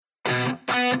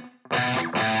And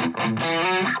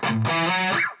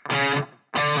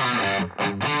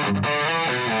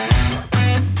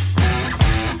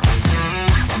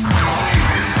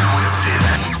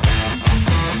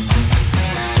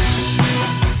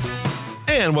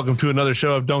welcome to another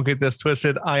show of Don't Get This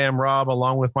Twisted. I am Rob,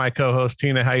 along with my co-host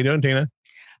Tina. How you doing, Tina?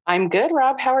 I'm good,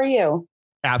 Rob. How are you?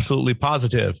 Absolutely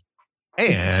positive.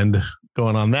 And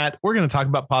going on that, we're going to talk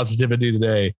about positivity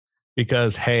today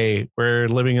because, hey, we're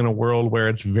living in a world where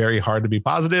it's very hard to be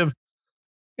positive.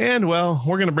 And, well,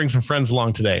 we're going to bring some friends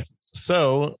along today.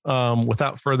 So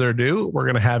without further ado, we're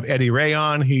going to have Eddie Ray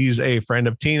on. He's a friend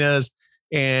of Tina's,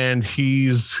 and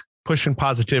he's pushing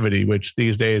positivity, which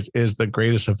these days is the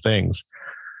greatest of things.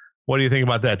 What do you think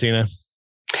about that, Tina?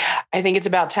 I think it's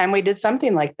about time we did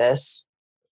something like this.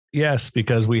 Yes,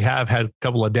 because we have had a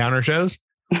couple of downer shows.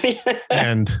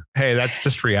 And hey, that's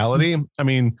just reality. I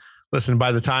mean, listen,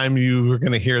 by the time you are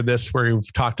going to hear this, where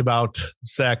we've talked about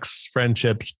sex,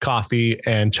 friendships, coffee,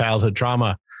 and childhood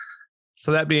trauma.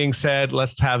 So that being said,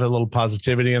 let's have a little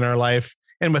positivity in our life.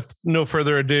 And with no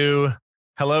further ado,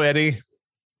 hello, Eddie.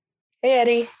 Hey,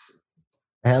 Eddie.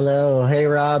 Hello. Hey,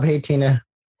 Rob. Hey, Tina.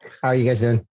 How are you guys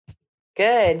doing?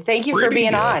 Good. Thank you for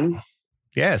being on.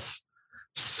 Yes.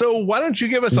 So why don't you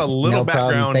give us a little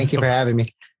background? Problem. Thank you for having me.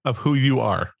 Of who you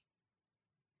are.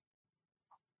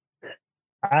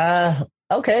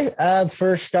 Okay.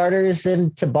 For starters,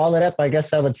 and to ball it up, I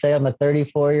guess I would say I'm a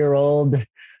 34-year-old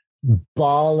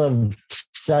ball of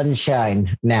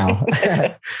sunshine now.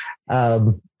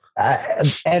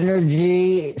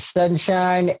 Energy,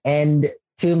 sunshine, and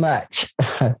too much.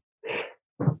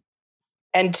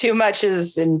 And too much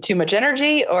is in too much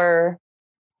energy or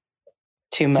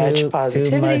too much positivity?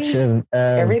 Too much of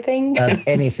everything? Of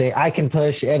anything. I can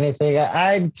push anything.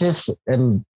 I just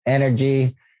am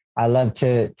energy. I love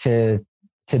to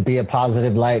be a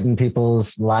positive light in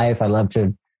people's life. I love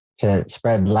to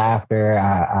spread laughter.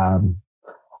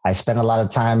 I spent a lot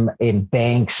of time in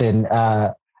banks and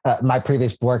my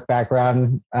previous work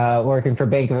background, working for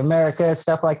Bank of America,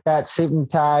 stuff like that, suit and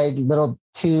tie, little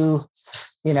too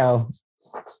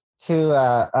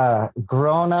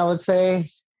grown, I would say.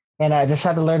 And I just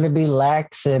had to learn to be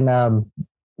lax and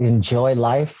enjoy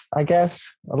life, I guess,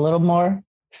 a little more.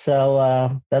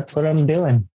 So that's what I'm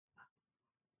doing.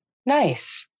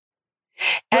 Nice.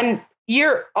 And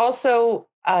you're also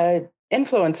an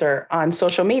influencer on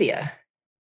social media.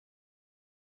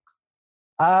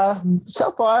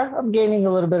 So far, I'm gaining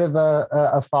a little bit of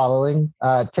a following.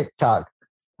 TikTok.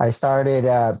 I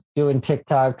started doing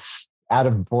TikToks out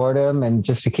of boredom and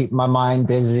just to keep my mind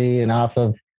busy and off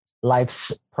of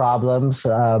life's problems.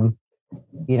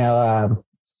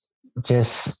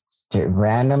 Just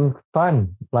random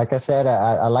fun. Like I said,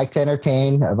 I like to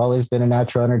entertain. I've always been a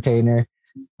natural entertainer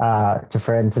to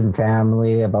friends and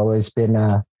family. I've always been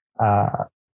a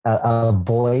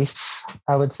voice,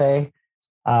 I would say.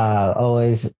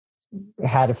 Always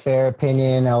had a fair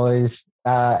opinion, always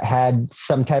had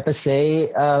some type of say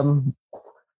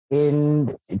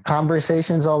in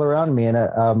conversations all around me. And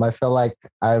I feel like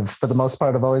for the most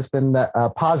part, I've always been a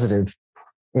positive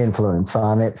influence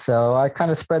on it. So I kind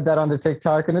of spread that onto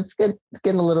TikTok, and it's getting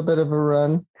a little bit of a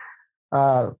run,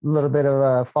 a little bit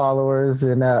of followers,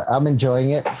 and I'm enjoying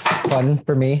it. It's fun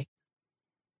for me.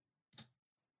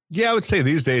 Yeah, I would say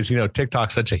these days,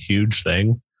 TikTok's such a huge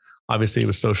thing. Obviously,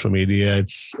 with social media,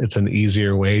 it's an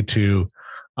easier way to,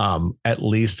 at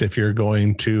least if you're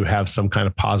going to have some kind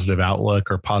of positive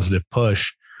outlook or positive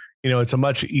push, it's a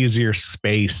much easier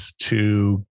space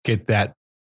to get that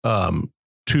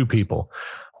to people.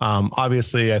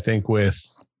 Obviously, I think with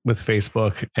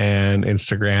Facebook and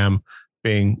Instagram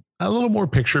being a little more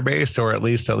picture based, or at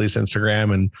least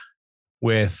Instagram, and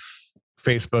with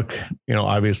Facebook,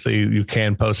 obviously you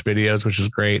can post videos, which is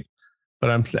great. But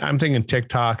I'm thinking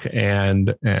TikTok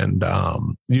and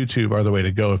YouTube are the way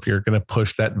to go if you're going to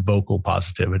push that vocal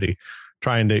positivity,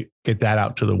 trying to get that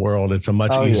out to the world. It's a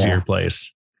much easier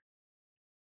place.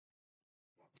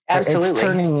 Absolutely. It's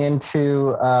turning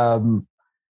into,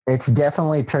 it's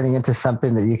definitely turning into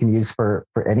something that you can use for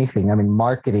anything. I mean,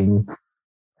 marketing,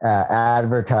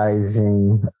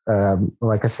 advertising,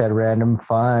 like I said, random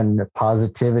fun,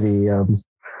 positivity.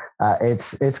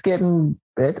 It's getting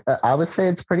it. I would say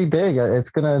it's pretty big. It's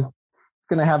gonna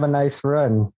have a nice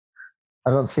run. I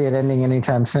don't see it ending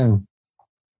anytime soon.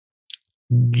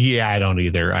 Yeah, I don't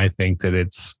either. I think that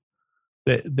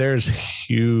there's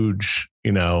huge,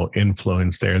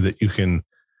 influence there that you can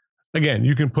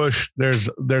push. There's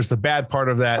the bad part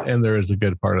of that, and there is the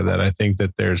good part of that. I think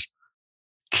that there's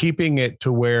keeping it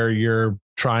to where you're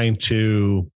trying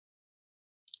to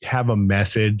have a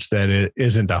message that it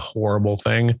isn't a horrible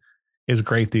thing is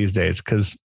great these days.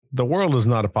 Because the world is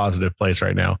not a positive place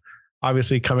right now.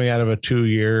 Obviously, coming out of a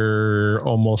 2-year,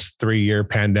 almost 3-year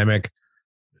pandemic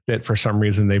that for some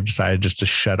reason they've decided just to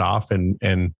shut off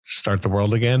and start the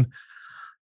world again.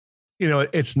 You know,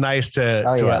 it's nice to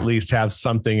at least have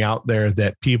something out there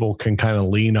that people can kind of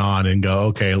lean on and go,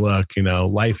 okay, look, you know,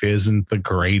 life isn't the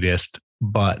greatest,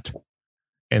 but,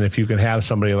 and if you can have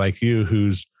somebody like you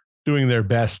who's doing their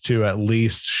best to at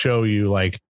least show you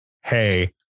like,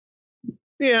 hey,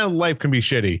 yeah, life can be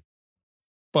shitty,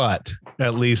 but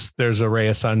at least there's a ray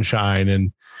of sunshine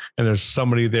and there's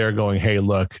somebody there going, hey,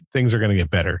 look, things are going to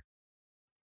get better.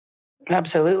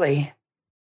 Absolutely.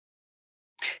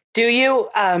 Do you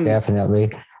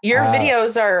definitely your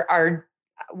videos are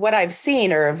what I've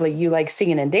seen, or like you like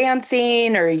singing and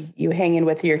dancing, or you hanging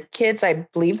with your kids? I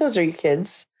believe those are your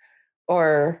kids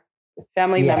or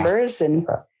family members. And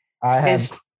I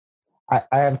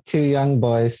have 2 young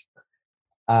boys.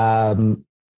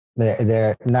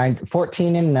 They're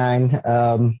 14 and 9.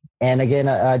 And again,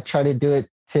 I try to do it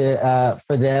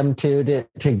for them to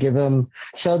give them,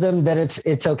 show them that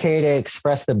it's okay to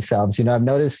express themselves. You know, I've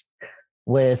noticed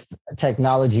with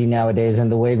technology nowadays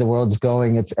and the way the world's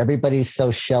going, it's everybody's so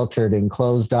sheltered and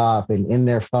closed off and in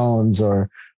their phones or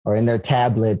in their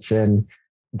tablets. And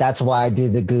that's why I do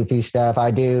the goofy stuff.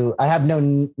 I have no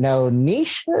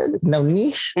niche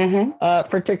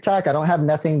for TikTok. I don't have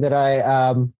nothing that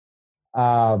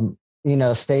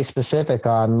I stay specific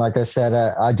on. Like I said,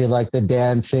 I do like the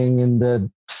dancing and the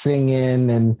singing,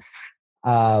 and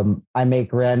I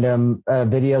make random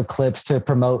video clips to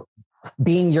promote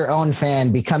being your own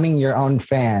fan, becoming your own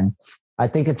fan. I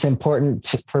think it's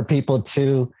important for people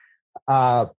to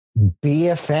be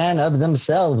a fan of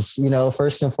themselves, you know,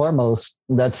 first and foremost.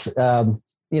 That's, you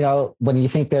know, when you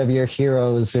think of your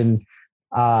heroes and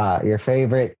your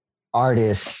favorite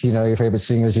artists, you know, your favorite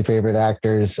singers, your favorite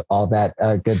actors, all that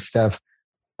good stuff.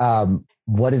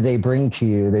 What do they bring to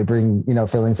you? They bring, you know,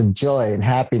 feelings of joy and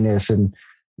happiness, and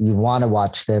you want to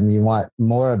watch them. You want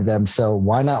more of them. So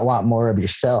why not want more of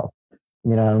yourself?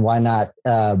 You know, and why not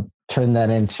turn that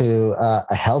into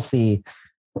a healthy,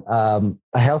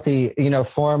 you know,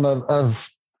 form of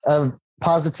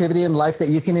positivity in life that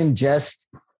you can ingest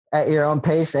at your own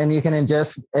pace, and you can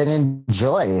ingest and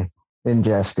enjoy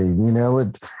ingesting. You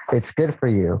know, it's good for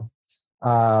you.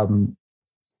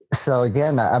 So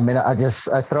again, I mean, I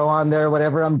throw on there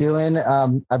whatever I'm doing.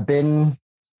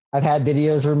 I've had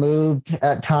videos removed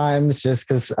at times just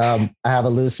because I have a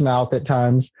loose mouth at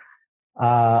times.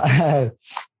 But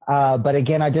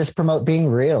again, I just promote being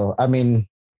real. I mean,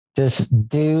 just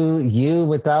do you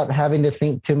without having to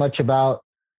think too much about,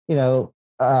 you know,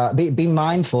 be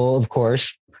mindful, of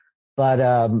course,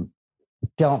 but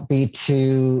don't be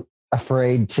too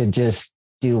afraid to just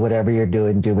do whatever you're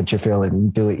doing, do what you're feeling,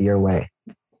 do it your way.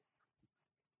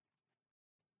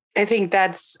 I think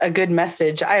that's a good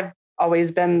message. I've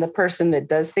always been the person that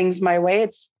does things my way.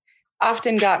 It's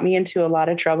often got me into a lot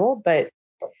of trouble, but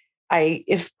I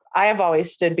have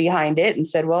always stood behind it and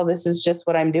said, well, this is just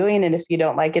what I'm doing. And if you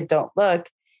don't like it, don't look.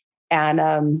 And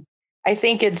I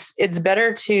think it's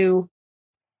better to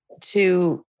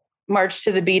march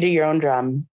to the beat of your own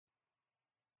drum.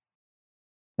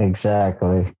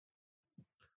 Exactly.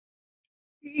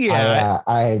 Yeah.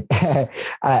 I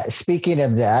speaking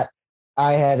of that,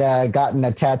 I had gotten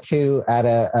a tattoo at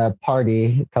a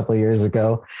party a couple of years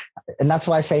ago. And that's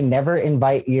why I say never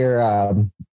invite your,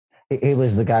 he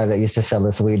was the guy that used to sell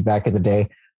us weed back in the day.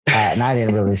 And I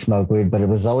didn't really smoke weed, but it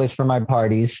was always for my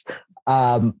parties.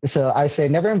 So I say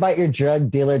never invite your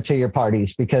drug dealer to your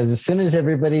parties, because as soon as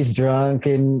everybody's drunk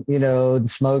and, you know,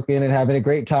 smoking and having a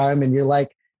great time, and you're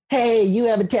like, hey, you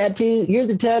have a tattoo, you're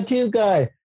the tattoo guy,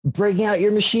 bring out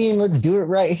your machine, let's do it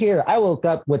right here. I woke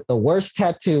up with the worst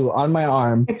tattoo on my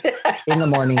arm in the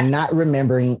morning, not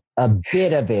remembering a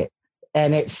bit of it.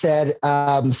 And it said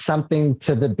something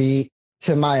to the beat,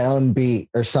 to my own beat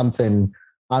or something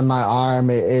on my arm.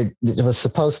 It was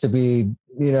supposed to be,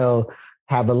 you know,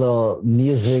 have a little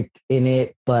music in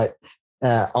it, but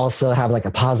also have like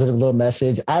a positive little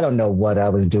message. I don't know what I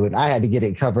was doing. I had to get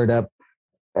it covered up.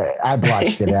 I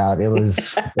blotched it out. It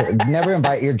was never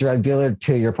invite your drug dealer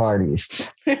to your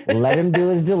parties. Let him do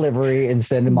his delivery and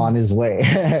send him on his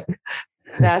way.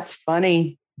 That's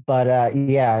funny. But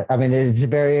yeah, I mean, it's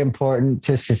very important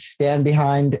to stand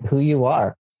behind who you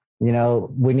are. You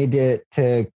know, we need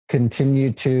to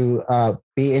continue to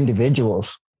be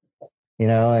individuals, you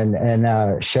know,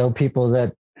 and show people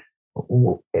that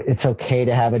it's okay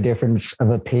to have a difference of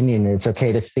opinion. It's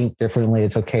okay to think differently.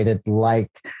 It's okay to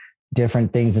like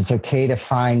different things. It's okay to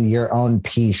find your own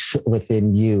peace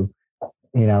within you.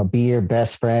 You know, be your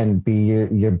best friend, be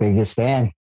your biggest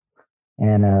fan.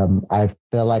 And I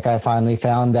feel like I finally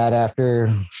found that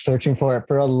after searching for it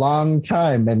for a long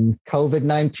time. And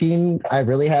COVID-19, I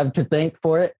really have to thank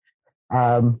for it.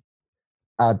 I'll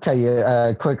tell you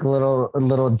a quick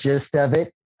little gist of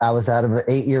it. I was out of an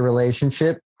 8-year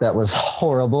relationship that was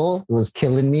horrible. It was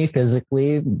killing me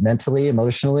physically, mentally,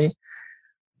 emotionally.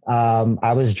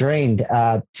 I was drained.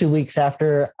 2 weeks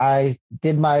after I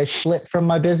did my split from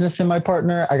my business and my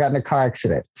partner, I got in a car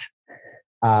accident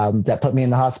that put me in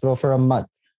the hospital for a month.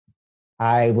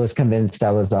 I was convinced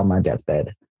I was on my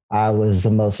deathbed. I was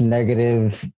the most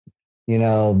negative,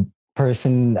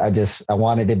 person. I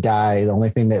wanted to die. The only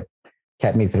thing that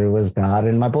kept me through was God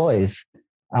and my boys.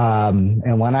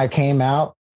 And when I came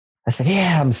out, I said,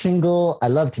 yeah, I'm single. I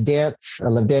love to dance. I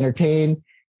love to entertain.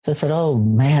 So I said, oh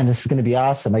man, this is going to be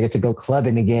awesome. I get to go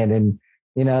clubbing again and,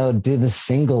 do the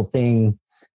single thing.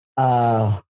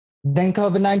 Then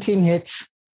COVID-19 hits,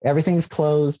 everything's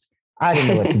closed. I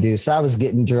didn't know what to do. So I was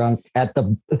getting drunk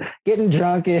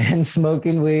and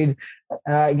smoking weed,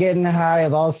 getting high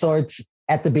of all sorts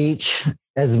at the beach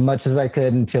as much as I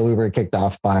could until we were kicked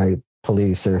off by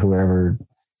police or whoever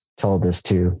told us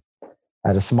to. I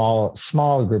had a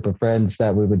small group of friends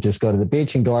that we would just go to the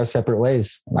beach and go our separate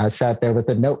ways. And I sat there with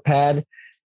a notepad,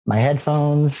 my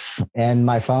headphones, and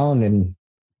my phone, and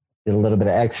did a little bit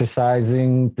of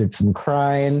exercising, did some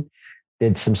crying,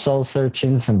 did some soul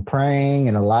searching, some praying,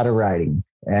 and a lot of writing.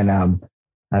 And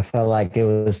I felt like it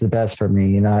was the best for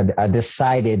me. I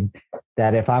decided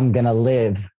that if I'm going to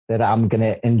live, that I'm going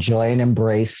to enjoy and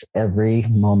embrace every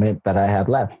moment that I have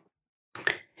left.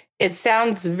 It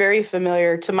sounds very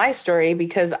familiar to my story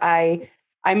because I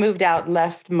moved out,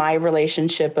 left my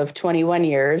relationship of 21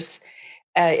 years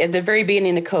at the very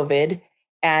beginning of COVID.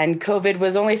 And COVID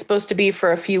was only supposed to be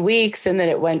for a few weeks, and then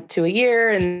it went to a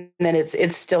year, and then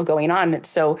it's still going on.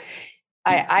 So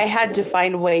I had to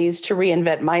find ways to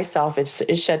reinvent myself.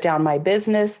 It shut down my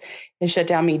business. It shut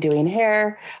down me doing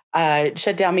hair. It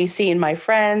shut down me seeing my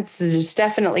friends. There's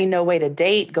definitely no way to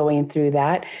date going through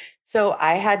that. So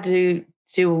I had to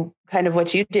kind of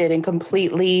what you did and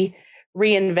completely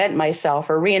reinvent myself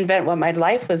or reinvent what my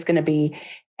life was going to be.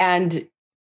 And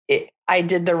I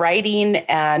did the writing,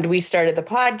 and we started the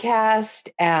podcast,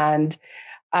 and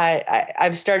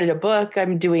I've started a book.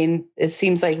 I'm doing, it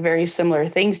seems like very similar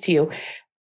things to you,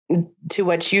 to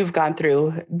what you've gone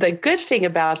through. The good thing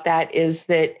about that is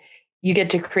that you get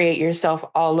to create yourself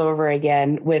all over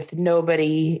again with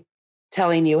nobody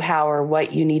telling you how or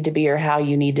what you need to be or how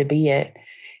you need to be it.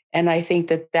 And I think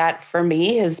that for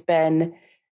me has been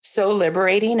so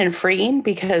liberating and freeing,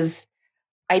 because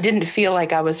I didn't feel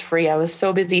like I was free. I was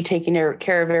so busy taking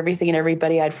care of everything and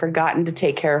everybody, I'd forgotten to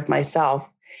take care of myself.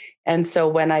 And so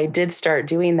when I did start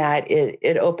doing that,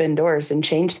 it opened doors and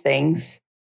changed things.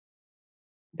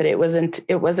 But it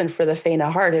wasn't for the faint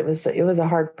of heart. It was a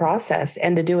hard process.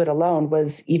 And to do it alone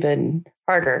was even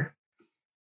harder.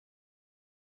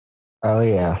 Oh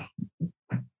yeah.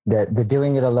 The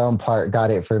doing it alone part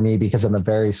got it for me because I'm a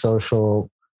very social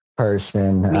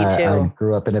person. Me too. I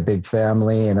grew up in a big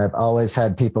family, and I've always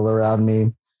had people around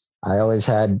me. I always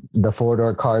had the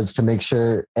 4-door cards to make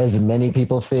sure as many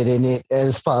people fit in it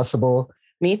as possible.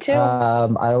 Me too.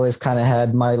 I always kind of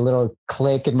had my little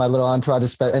clique and my little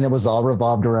entourage, and it was all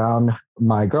revolved around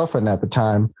my girlfriend at the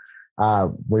time.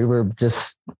 We were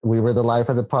the life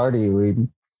of the party. We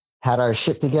had our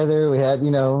shit together. We had,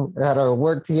 had our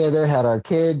work together, had our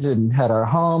kids, and had our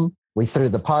home. We threw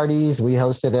the parties. We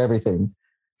hosted everything.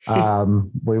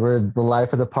 We were the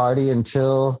life of the party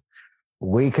until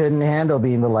we couldn't handle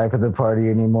being the life of the party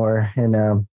anymore.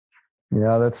 And,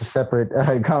 that's a separate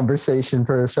conversation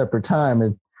for a separate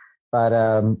time.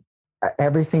 But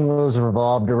everything was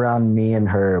revolved around me and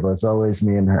her. It was always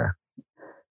me and her.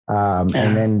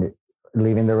 And then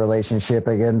leaving the relationship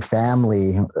again,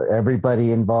 family,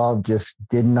 everybody involved just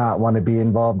did not want to be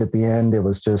involved at the end. It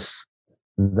was just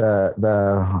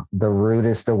the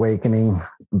rudest awakening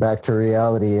back to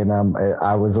reality. And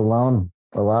I was alone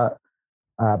a lot,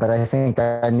 but I think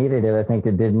I needed it. I think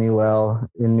it did me well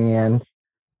in the end.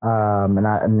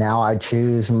 And now I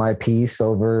choose my peace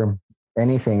over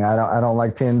anything. I don't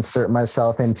like to insert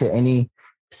myself into any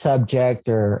subject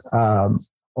or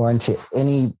into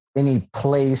any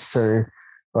place or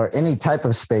any type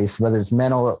of space, whether it's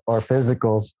mental or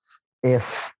physical,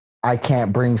 if I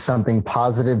can't bring something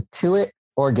positive to it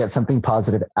or get something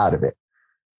positive out of it.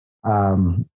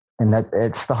 And that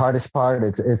it's the hardest part.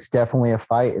 It's definitely a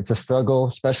fight. It's a struggle,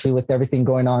 especially with everything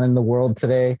going on in the world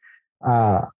today.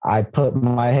 I put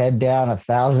my head down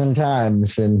 1,000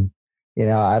 times, and,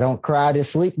 I don't cry to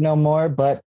sleep no more,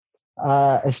 but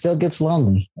it still gets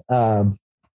lonely.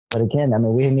 But again, I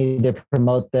mean, we need to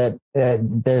promote that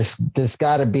there's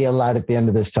got to be a light at the end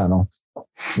of this tunnel.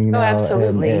 You know,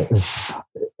 absolutely.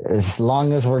 As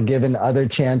long as we're given other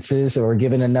chances or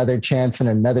given another chance and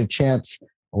another chance,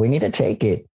 we need to take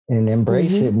it and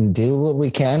embrace it and do what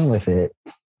we can with it.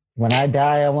 When I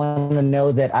die, I want to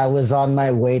know that I was on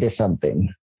my way to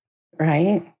something.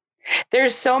 Right.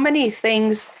 There's so many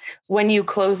things when you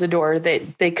close a door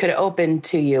that they could open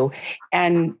to you.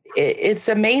 And it's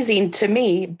amazing to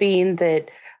me, being that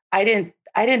I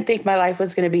didn't think my life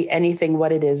was going to be anything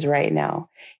what it is right now.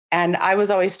 And I was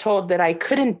always told that I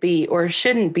couldn't be or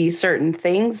shouldn't be certain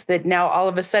things that now all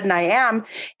of a sudden I am,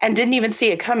 and didn't even see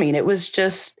it coming. It was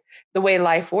just the way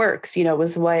life works. You know, it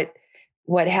was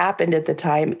what happened at the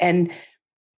time. And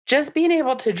just being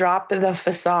able to drop the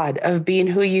facade of being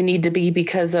who you need to be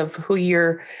because of who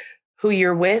you're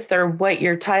with or what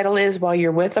your title is while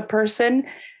you're with a person,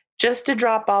 just to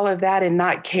drop all of that and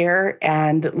not care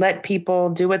and let people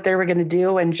do what they were going to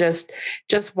do and just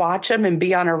watch them and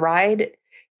be on a ride.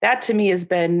 That to me has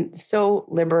been so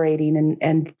liberating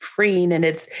and freeing. And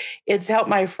it's helped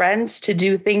my friends to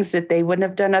do things that they wouldn't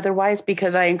have done otherwise,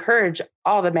 because I encourage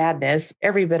all the madness,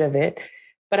 every bit of it.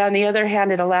 But on the other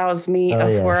hand, it allows me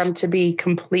a forum to be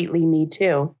completely me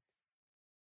too.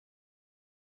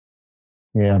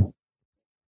 Yeah.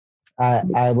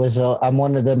 I'm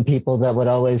one of them people that would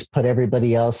always put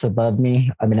everybody else above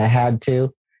me. I mean, I had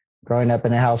to. Growing up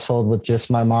in a household with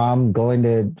just my mom,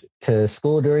 going to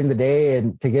school during the day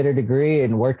and to get a degree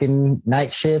and working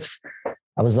night shifts.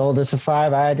 I was the oldest of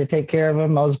 5. I had to take care of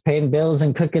them. I was paying bills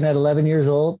and cooking at 11 years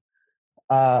old.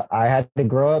 I had to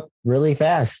grow up really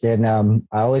fast, and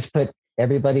I always put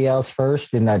everybody else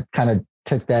first. And I kind of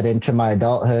took that into my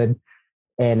adulthood.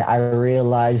 And I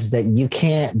realized that you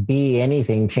can't be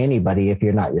anything to anybody if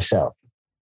you're not yourself.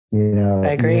 You know,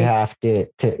 I agree. You have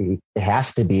it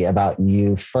has to be about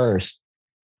you first.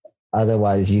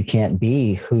 Otherwise, you can't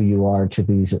be who you are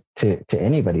to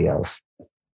anybody else.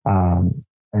 And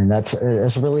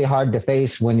it's really hard to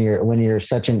face when you're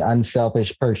such an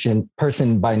unselfish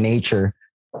person by nature.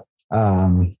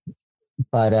 But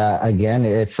again,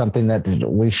 it's something that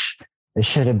it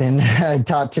should have been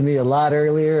taught to me a lot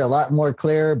earlier, a lot more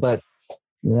clear. But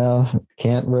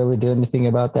can't really do anything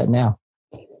about that now.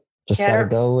 Just gotta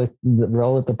roll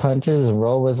with the punches and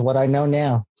roll with what I know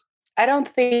now. I don't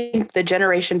think the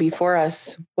generation before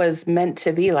us was meant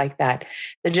to be like that.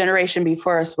 The generation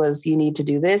before us was, you need to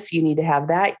do this, you need to have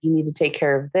that, you need to take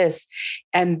care of this.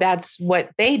 And that's what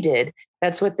they did.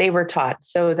 That's what they were taught.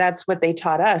 So that's what they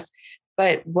taught us.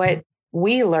 But what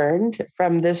we learned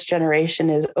from this generation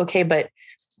is, okay, but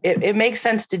it makes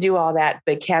sense to do all that,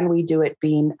 but can we do it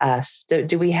being us?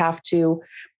 Do we have to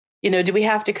do we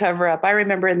have to cover up? I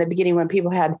remember in the beginning when people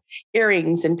had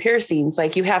earrings and piercings,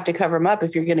 like you have to cover them up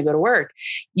if you're going to go to work.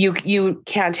 You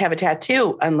can't have a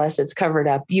tattoo unless it's covered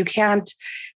up. You can't,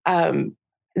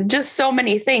 just so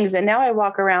many things. And now I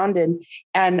walk around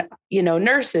and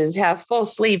nurses have full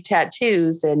sleeve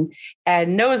tattoos and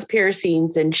nose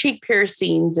piercings and cheek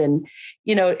piercings. And,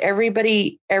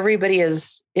 everybody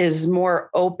is more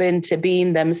open to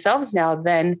being themselves now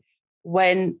than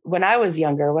when I was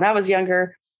younger. When I was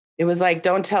younger, it was like,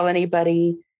 don't tell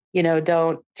anybody,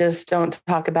 don't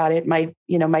talk about it. My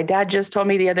dad just told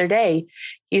me the other day,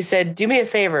 he said, do me a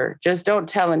favor, just don't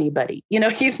tell anybody.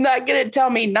 He's not going to tell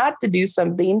me not to do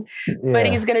something, but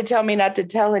he's going to tell me not to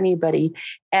tell anybody.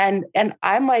 And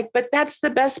I'm like, but that's the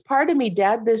best part of me,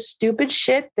 Dad, this stupid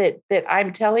shit that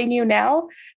I'm telling you now,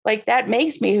 like that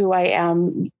makes me who I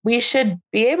am. We should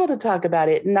be able to talk about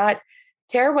it, not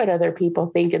care what other people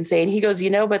think and say. And he goes,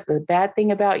 but the bad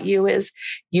thing about you is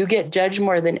you get judged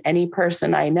more than any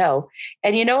person I know.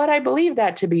 And you know what? I believe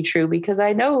that to be true because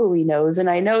I know who he knows. And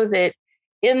I know that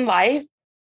in life,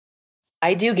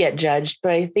 I do get judged,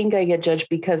 but I think I get judged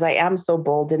because I am so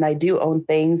bold and I do own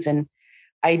things. And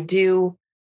I do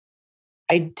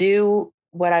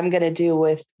what I'm going to do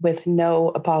with no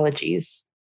apologies.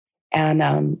 And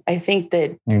I think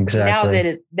that now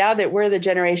that we're the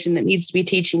generation that needs to be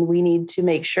teaching, we need to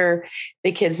make sure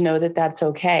the kids know that that's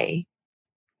okay.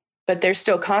 But there's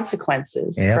still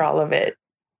consequences for all of it.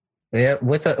 Yeah,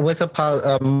 with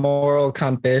a moral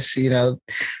compass,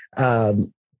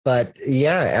 but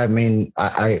yeah, I mean,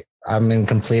 I'm in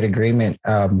complete agreement.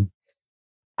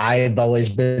 I've always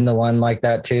been the one like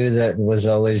that too, that was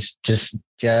always just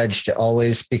judged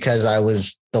always because I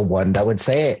was the one that would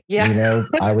say it. Yeah.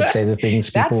 I would say the things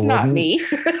people That's not wouldn't. me.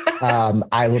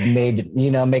 I would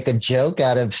make a joke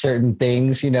out of certain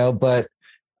things, but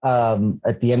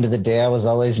at the end of the day, I was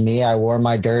always me. I wore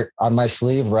my dirt on my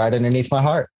sleeve right underneath my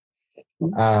heart.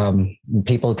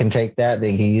 People can take that.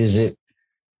 They can use it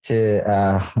to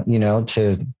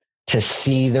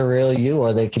see the real you,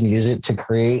 or they can use it to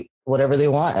create whatever they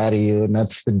want out of you. And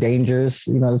that's the dangers,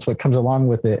 that's what comes along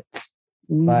with it.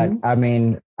 Mm-hmm. But I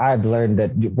mean, I've learned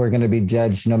that we're going to be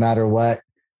judged no matter what.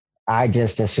 I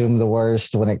just assume the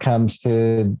worst when it comes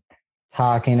to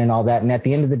talking and all that. And at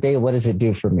the end of the day, what does it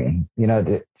do for me?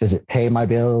 Does it pay my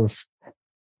bills?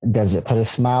 Does it put a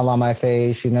smile on my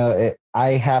face?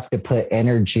 I have to put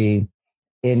energy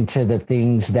into the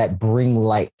things that bring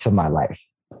light to my life.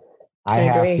 I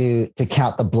have to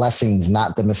count the blessings,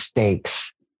 not the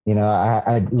mistakes.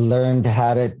 I learned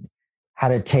how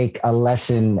to take a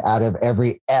lesson out of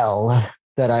every L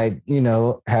that I,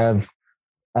 have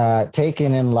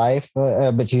taken in life.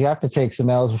 But you have to take some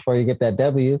L's before you get that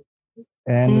W.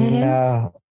 And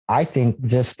I think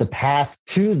just the path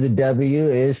to the W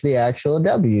is the actual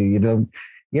W.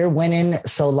 You're winning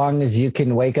so long as you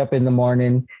can wake up in the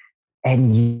morning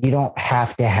and you don't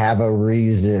have to have a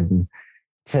reason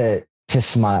to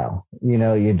smile.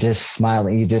 You're just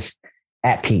smiling. You're just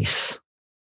at peace.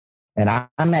 And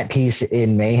I'm at peace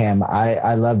in mayhem.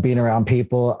 I love being around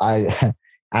people.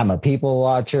 I'm a people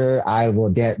watcher. I will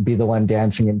be the one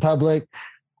dancing in public.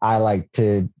 I like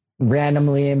to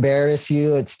randomly embarrass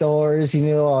you at stores.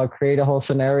 I'll create a whole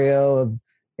scenario of,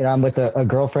 I'm with a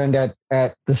girlfriend at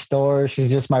the store.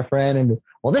 She's just my friend. And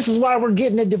well, this is why we're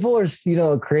getting a divorce,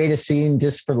 create a scene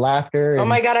just for laughter. Oh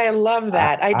my God. I love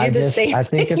that. I do the same. I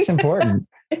think it's important.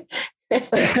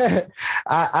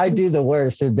 I do the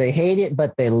worst. They hate it,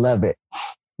 but they love it,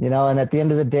 and at the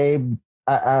end of the day,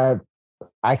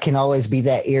 I can always be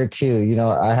that ear too.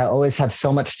 I always have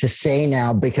so much to say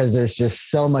now because there's just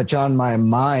so much on my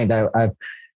mind. I've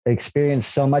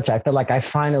experienced so much. I feel like I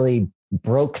finally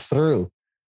broke through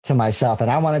to myself,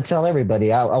 and I want to tell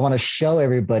everybody, I want to show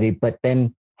everybody, but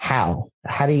then how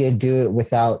do you do it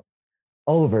without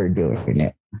overdoing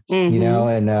it?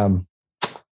 Mm-hmm. And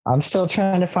I'm still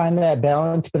trying to find that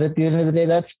balance, but at the end of the day,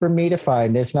 that's for me to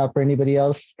find. It's not for anybody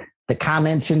else. The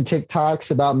comments and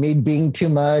TikToks about me being too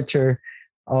much or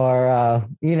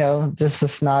just the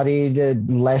snotty,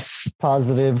 less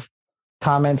positive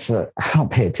comments. I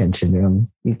don't pay attention to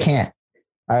them. You can't.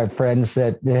 I have friends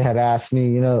that have asked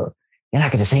me, you're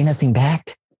not going to say nothing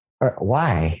back? Or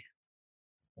why?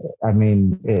 I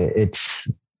mean, it's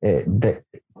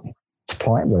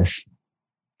pointless.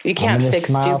 You can't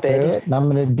fix stupid. And I'm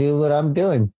going to do what I'm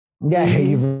doing. Yeah,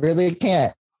 you really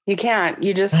can't. You can't.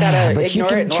 You just got to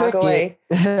ignore it and walk away.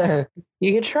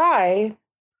 You could try.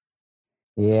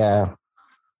 Yeah.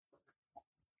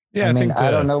 Yeah. I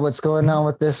don't know what's going on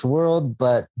with this world,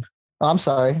 but I'm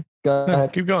sorry. Go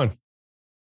ahead. Keep going.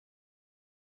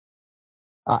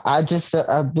 I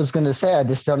was going to say, I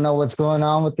just don't know what's going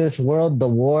on with this world. The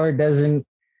war doesn't,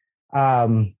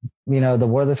 the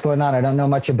war that's going on, I don't know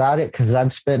much about it because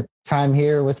I've spent time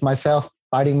here with myself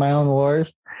fighting my own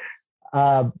wars.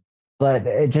 But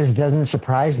it just doesn't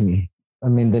surprise me. I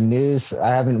mean, the news, I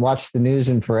haven't watched the news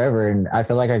in forever, and I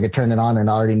feel like I could turn it on and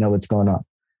already know what's going on.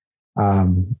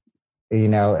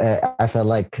 I feel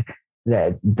like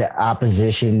that the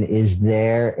opposition is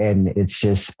there, and it's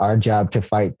just our job to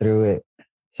fight through it.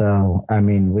 So, I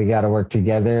mean, we got to work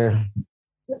together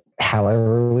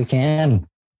however we can.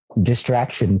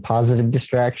 Positive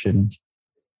distractions.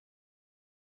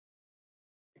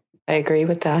 I agree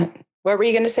with that. What were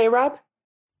you going to say, Rob?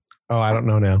 Oh, I don't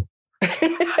know now.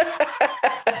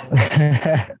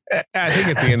 I think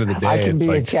at the end of the day, I can be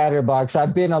a chatterbox.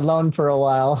 I've been alone for a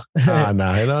while.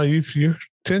 No, you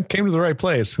came to the right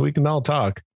place. We can all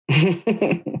talk.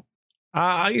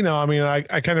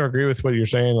 I kind of agree with what you're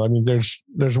saying. I mean,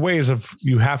 there's ways of,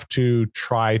 you have to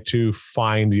try to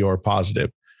find your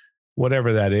positive,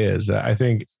 whatever that is. I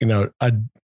think,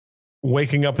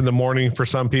 waking up in the morning for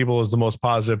some people is the most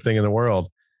positive thing in the world.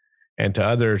 And to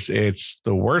others, it's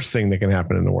the worst thing that can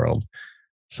happen in the world.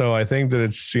 So I think that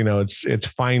it's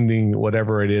finding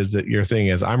whatever it is that your thing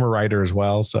is. I'm a writer as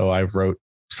well. So I've wrote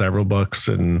several books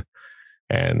and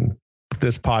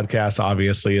this podcast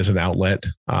obviously is an outlet.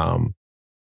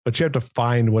 But you have to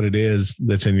find what it is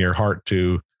that's in your heart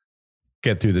to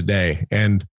get through the day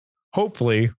and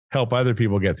hopefully help other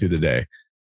people get through the day.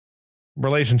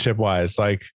 Relationship wise,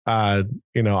 I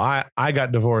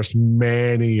got divorced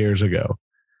many years ago.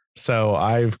 So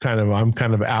I'm kind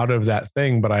of out of that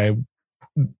thing, but I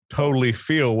totally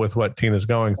feel with what Tina's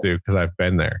going through because I've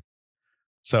been there.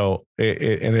 So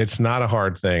and it's not a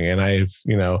hard thing. And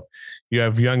you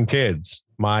have young kids.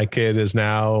 My kid is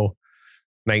now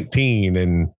 19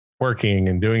 and working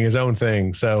and doing his own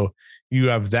thing. So you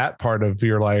have that part of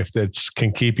your life that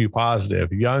can keep you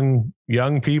positive. Young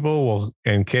people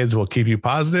and kids will keep you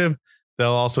positive. They'll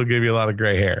also give you a lot of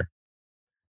gray hair.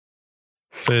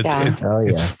 So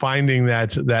it's finding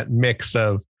that mix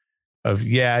of,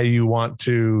 you want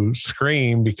to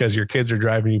scream because your kids are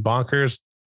driving you bonkers,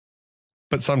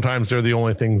 but sometimes they're the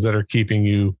only things that are keeping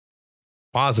you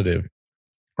positive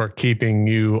or keeping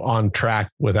you on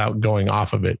track without going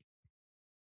off of it.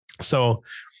 So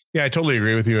yeah, I totally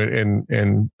agree with you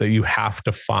in that you have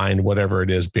to find whatever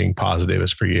it is being positive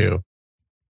is for you.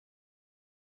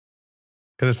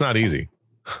 Because it's not easy.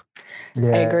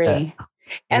 Yeah. I agree.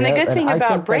 And the good thing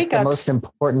about breakups, the most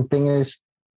important thing is,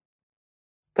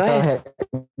 Go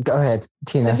ahead,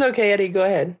 Tina. It's okay, Eddie. Go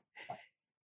ahead.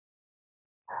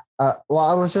 Well,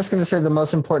 I was just going to say the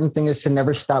most important thing is to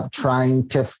never stop trying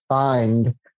to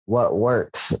find what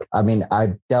works. I mean,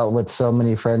 I've dealt with so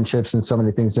many friendships and so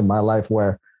many things in my life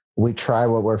where we try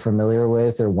what we're familiar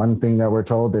with or one thing that we're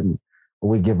told and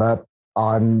we give up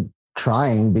on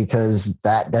trying because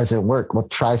that doesn't work. We'll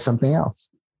try something else.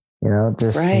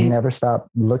 Just never stop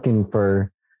looking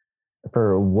for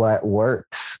what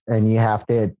works, and you have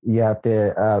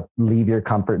to leave your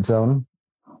comfort zone.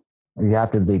 You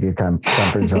have to leave your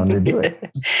comfort zone to do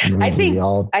it. I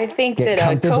think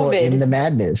that COVID in the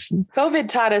madness. COVID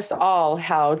taught us all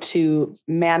how to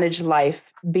manage life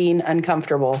being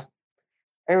uncomfortable.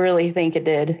 I really think it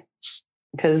did,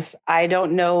 because I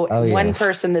don't know one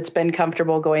person that's been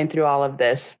comfortable going through all of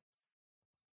this.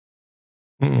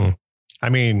 Mm-mm. I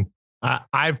mean,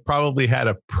 I've probably had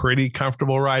a pretty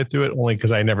comfortable ride through it only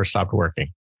because I never stopped working.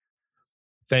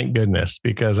 Thank goodness,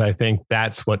 because I think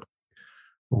that's what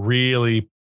really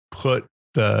put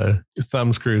the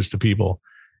thumb screws to people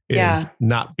is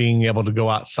not being able to go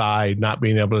outside, not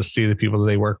being able to see the people that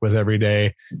they work with every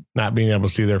day, not being able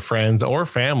to see their friends or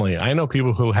family. I know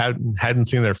people who hadn't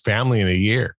seen their family in a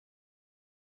year,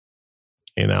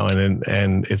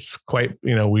 and it's quite,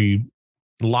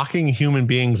 locking human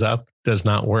beings up does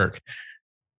not work.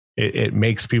 It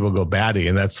makes people go batty.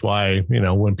 And that's why,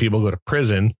 when people go to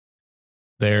prison,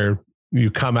 you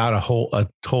come out a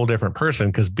whole different person,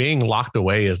 because being locked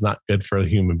away is not good for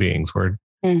human beings.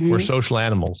 We're social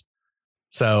animals.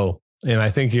 So, and I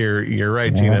think you're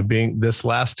right, Tina, being this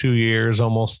last 2 years,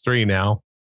 almost 3 now,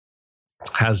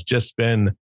 has just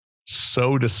been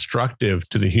so destructive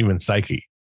to the human psyche.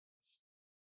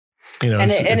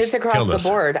 It's across the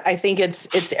board. I think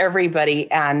it's everybody.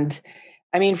 And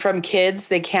I mean, from kids,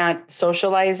 they can't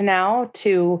socialize now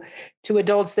to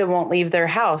adults that won't leave their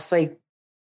house. Like,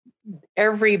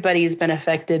 everybody's been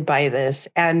affected by this,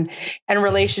 and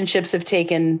relationships have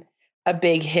taken a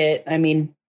big hit. I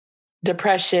mean,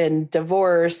 depression,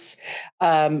 divorce,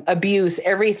 abuse,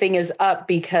 everything is up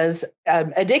because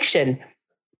addiction,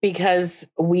 because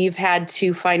we've had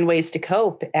to find ways to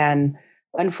cope. And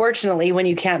unfortunately, when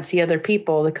you can't see other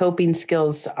people, the coping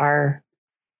skills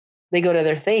they go to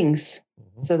their things.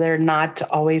 So they're not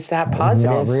always that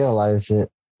positive. Not realize it.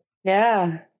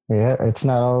 Yeah. Yeah. It's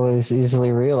not always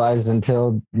easily realized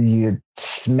until you're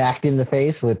smacked in the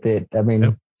face with it. I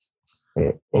mean,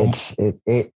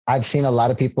 I've seen a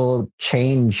lot of people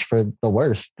change for the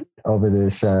worst over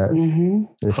this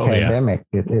pandemic.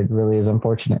 Yeah. It really is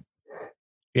unfortunate.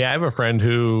 Yeah. I have a friend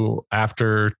who,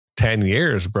 after 10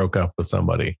 years, broke up with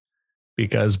somebody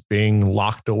because being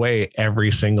locked away every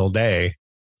single day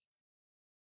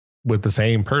with the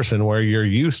same person, where you're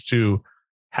used to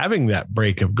having that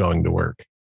break of going to work.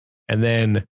 And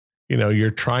then, you're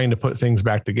trying to put things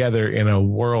back together in a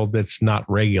world that's not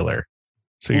regular.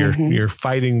 So you're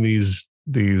fighting these,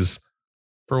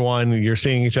 for one, you're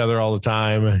seeing each other all the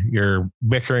time. You're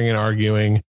bickering and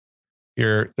arguing.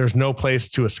 There's no place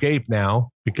to escape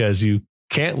now, because you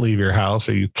can't leave your house,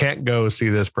 or you can't go see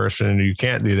this person, or you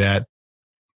can't do that.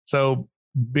 So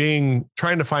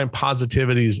trying to find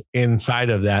positivities inside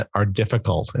of that are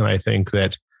difficult. And I think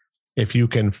that if you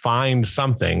can find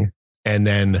something and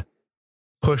then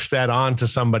push that on to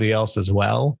somebody else as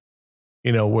well,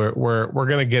 we're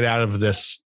going to get out of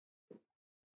this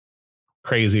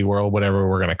crazy world, whatever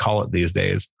we're going to call it these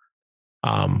days.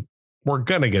 We're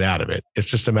going to get out of it. It's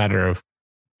just a matter of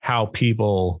how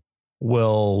people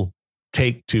will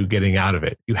take to getting out of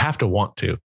it. You have to want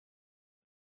to.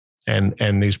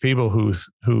 And these people who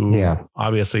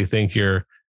obviously think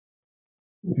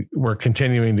we're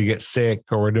continuing to get sick,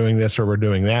 or we're doing this, or we're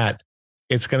doing that,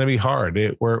 it's going to be hard.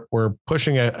 We're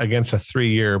pushing against a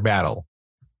 3-year battle.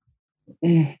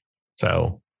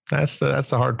 So that's the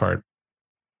hard part.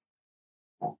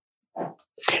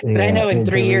 But I know in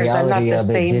 3 years, I'm not the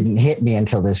same. It didn't hit me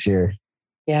until this year.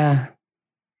 Yeah.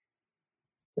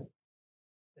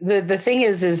 The thing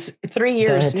is 3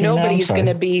 years, nobody's going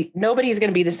to be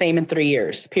the same in 3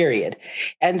 years, period.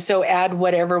 And so add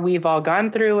whatever we've all gone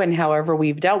through and however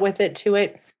we've dealt with it to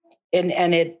it.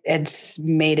 it's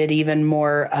made it even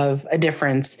more of a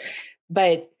difference.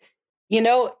 But,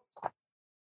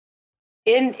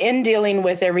 in dealing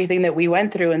with everything that we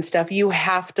went through and stuff, you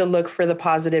have to look for the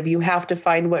positive. You have to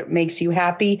find what makes you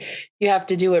happy. You have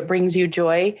to do what brings you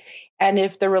joy. And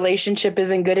if the relationship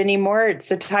isn't good anymore,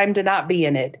 it's a time to not be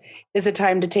in it. It's a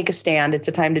time to take a stand. It's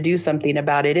a time to do something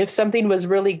about it. If something was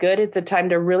really good, it's a time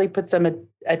to really put some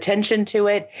attention to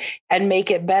it and make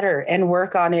it better and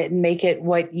work on it and make it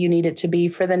what you need it to be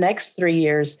for the next 3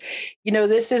 years.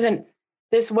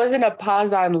 This wasn't a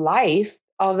pause on life,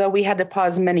 although we had to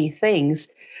pause many things,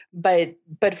 but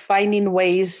finding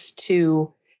ways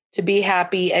to be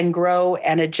happy and grow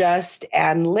and adjust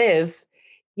and live,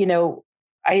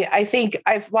 I think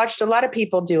I've watched a lot of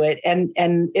people do it, and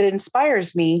it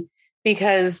inspires me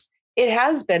because it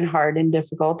has been hard and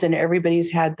difficult, and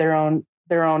everybody's had their own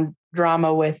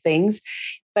drama with things.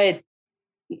 But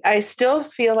I still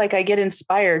feel like I get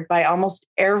inspired by almost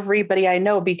everybody I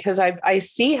know because I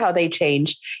see how they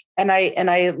change, and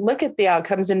I look at the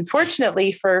outcomes. And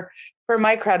fortunately for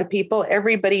my crowd of people,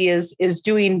 everybody is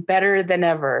doing better than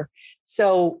ever.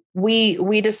 So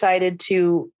we decided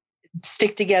to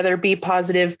stick together, be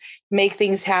positive, make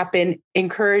things happen,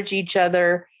 encourage each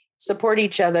other, support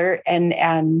each other.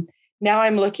 And now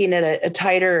I'm looking at a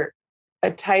tighter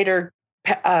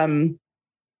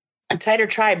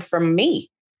tribe from me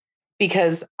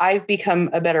because I've become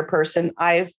a better person.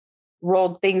 I've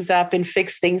rolled things up and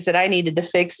fixed things that I needed to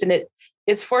fix. And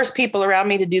it's forced people around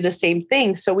me to do the same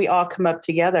thing. So we all come up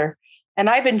together. And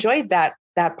I've enjoyed that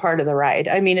part of the ride.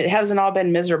 I mean, it hasn't all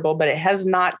been miserable, but it has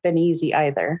not been easy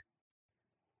either.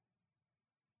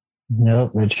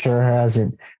 Nope, it sure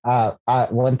hasn't.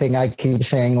 One thing I keep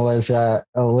saying was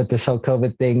with this whole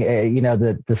COVID thing,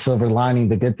 the silver lining,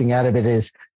 the good thing out of it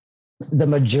is the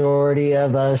majority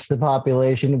of us, the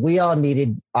population, we all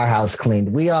needed our house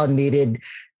cleaned. We all needed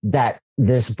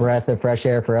this breath of fresh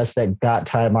air for us that got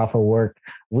time off of work.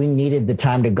 We needed the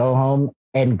time to go home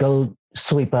and go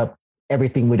sweep up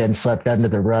everything we done slept under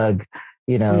the rug.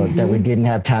 That we didn't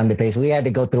have time to face. We had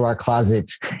to go through our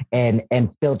closets and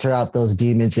filter out those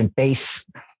demons and face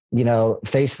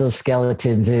those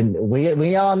skeletons. And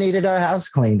we all needed our house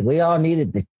cleaned. We all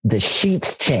needed the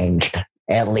sheets changed,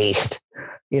 at least.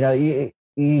 You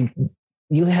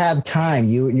have time.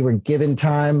 You were given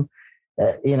time.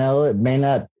 It may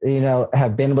not,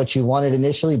 have been what you wanted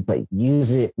initially, but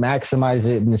use it, maximize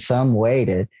it in some way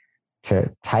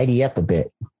to tidy up a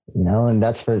bit. And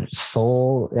that's for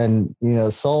soul and,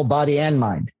 soul, body, and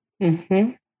mind.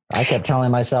 Mm-hmm. I kept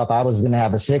telling myself I was going to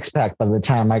have a 6-pack by the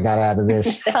time I got out of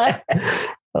this.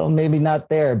 Well, maybe not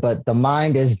there, but the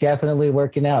mind is definitely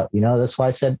working out. That's why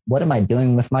I said, what am I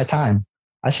doing with my time?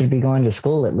 I should be going to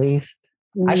school at least.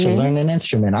 Mm-hmm. I should learn an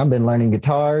instrument. I've been learning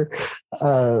guitar,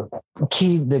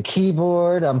 the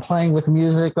keyboard. I'm playing with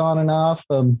music on and off.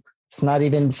 It's not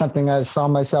even something I saw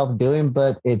myself doing,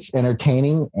 but it's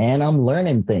entertaining and I'm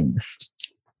learning things.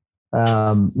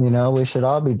 We should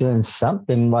all be doing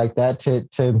something like that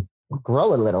to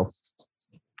grow a little.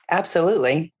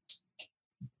 Absolutely.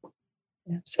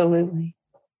 Absolutely.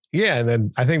 Yeah. And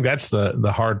then I think that's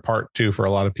the hard part too, for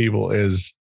a lot of people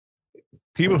is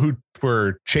people who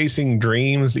were chasing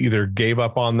dreams either gave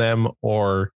up on them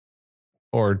or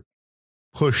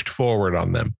pushed forward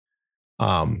on them.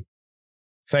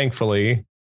 Thankfully,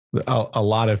 a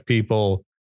lot of people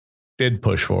did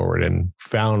push forward and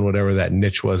found whatever that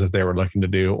niche was that they were looking to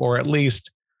do, or at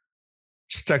least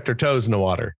stuck their toes in the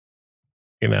water.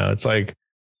 It's like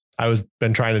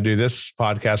been trying to do this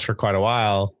podcast for quite a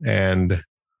while, and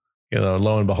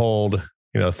lo and behold,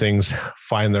 things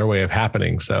find their way of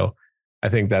happening. So I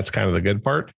think that's kind of the good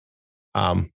part.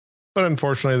 But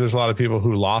unfortunately, there's a lot of people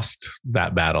who lost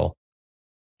that battle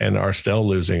and are still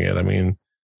losing it. I mean,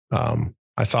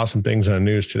 I saw some things on the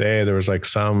news today. There was like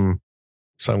some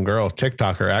girl,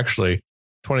 TikToker, actually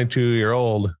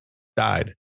 22-year-old,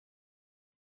 died.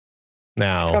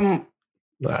 Now,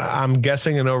 I'm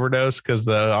guessing an overdose because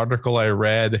the article I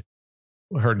read,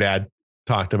 her dad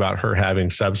talked about her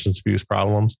having substance abuse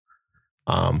problems.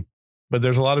 But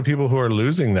there's a lot of people who are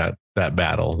losing that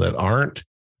battle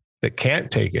that can't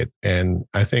take it. And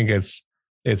I think it's,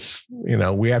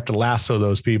 we have to lasso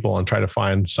those people and try to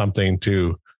find something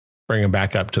to bring them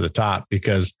back up to the top,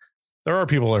 because there are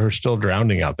people that are still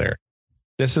drowning out there.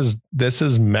 This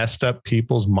is messed up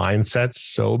people's mindsets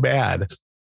so bad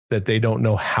that they don't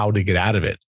know how to get out of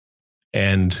it.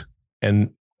 And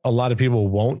a lot of people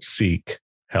won't seek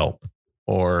help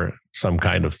or some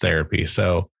kind of therapy.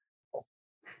 So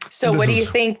what do you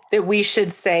think that we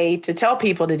should say to tell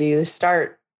people to do?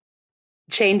 Start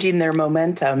changing their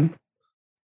momentum.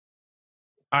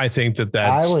 I think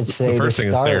that's I would say the first thing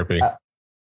is therapy.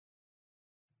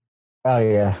 Oh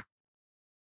yeah.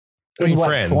 I mean,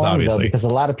 friends, form, obviously, though, because a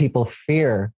lot of people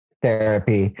fear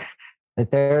therapy. The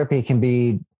therapy can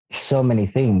be so many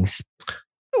things.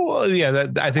 Well, yeah,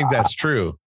 I think that's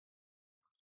true.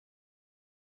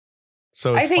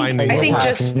 So it's finding. I think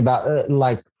just about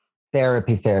like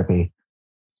therapy.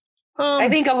 I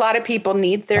think a lot of people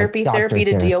need therapy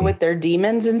to deal with their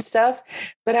demons and stuff.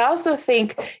 But I also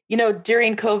think,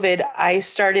 during COVID, I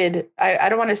started, I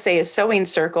don't want to say a sewing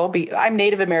circle. I'm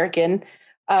Native American.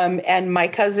 And my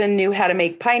cousin knew how to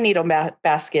make pine needle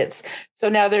baskets. So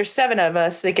now there's 7 of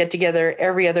us that get together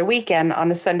every other weekend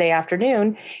on a Sunday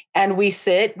afternoon. And we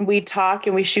sit and we talk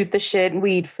and we shoot the shit and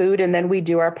we eat food. And then we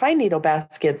do our pine needle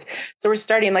baskets. So we're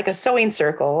starting like a sewing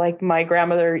circle. Like my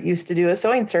grandmother used to do a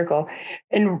sewing circle,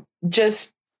 and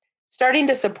just starting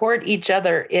to support each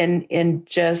other in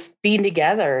just being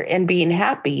together and being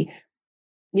happy.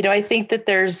 I think that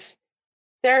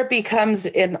therapy comes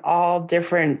in all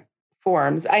different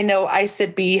forms. I know I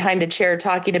sit behind a chair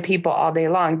talking to people all day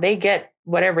long. They get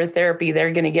whatever therapy they're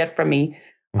going to get from me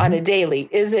on a daily.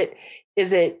 Is it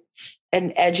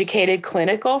an educated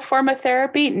clinical form of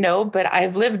therapy? No, but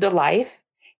I've lived a life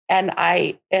and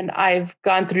I've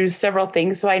gone through several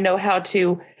things. So I know how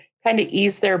to kind of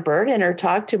ease their burden or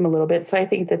talk to them a little bit. So I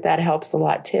think that helps a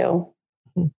lot too.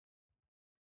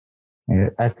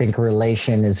 I think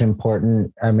relation is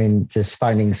important. I mean, just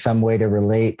finding some way to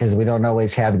relate, because we don't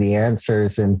always have the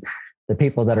answers. And the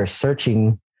people that are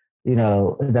searching,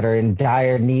 that are in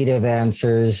dire need of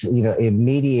answers,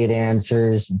 immediate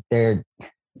answers, they're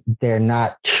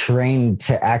not trained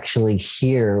to actually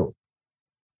hear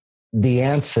the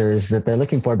answers that they're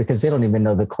looking for, because they don't even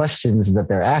know the questions that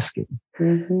they're asking.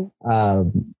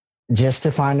 Just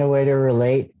to find a way to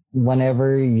relate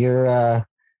whenever you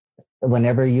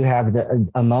have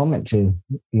a moment to,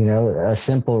 a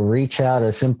simple reach out,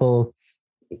 a simple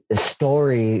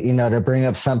story, to bring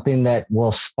up something that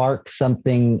will spark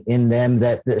something in them,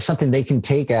 that something they can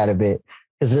take out of it.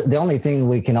 Because the only thing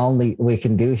we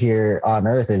can do here on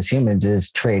earth as humans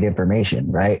is trade information,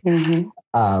 right?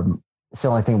 It's the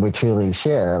only thing we truly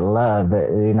share. Love,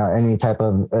 any type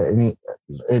of,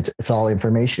 it's all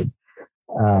information.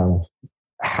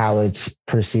 How it's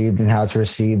perceived and how it's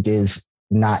received is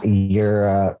not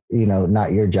your,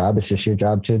 not your job. It's just your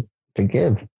job to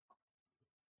give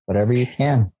whatever you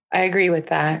can. I agree with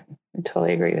that. I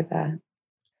totally agree with that.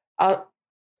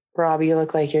 Rob, you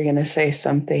look like you're going to say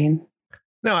something.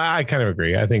 No, I kind of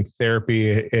agree. I think therapy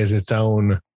is its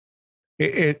own.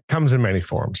 It comes in many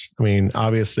forms. I mean,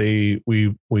 obviously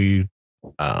we get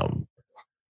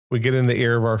in the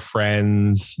ear of our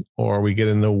friends, or we get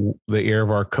in the ear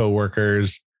of our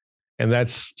coworkers, and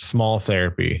that's small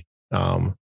therapy.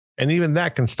 And even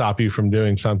that can stop you from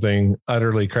doing something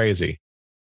utterly crazy.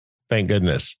 Thank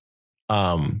goodness.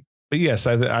 But yes,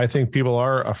 I think people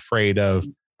are afraid of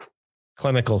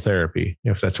clinical therapy,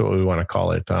 if that's what we want to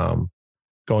call it.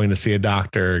 Going to see a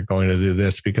doctor, going to do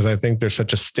this, because I think there's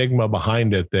such a stigma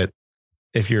behind it that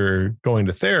if you're going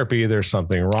to therapy, there's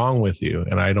something wrong with you.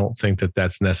 And I don't think that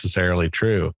that's necessarily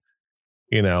true.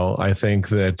 I think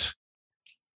that,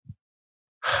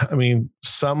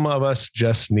 some of us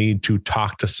just need to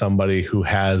talk to somebody who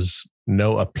has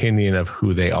no opinion of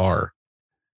who they are.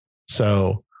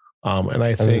 So, and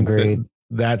I think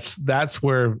that's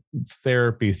where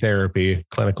therapy,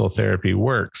 clinical therapy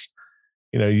works.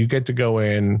 You get to go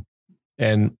in,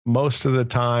 and most of the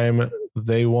time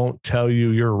they won't tell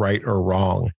you you're right or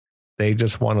wrong. They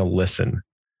just want to listen.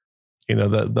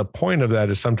 The point of that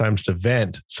is sometimes to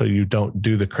vent, so you don't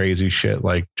do the crazy shit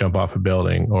like jump off a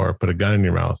building or put a gun in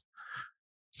your mouth.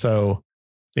 So,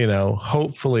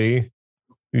 hopefully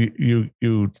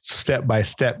you step by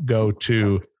step go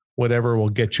to whatever will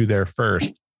get you there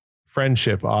first.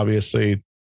 Friendship obviously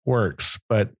works,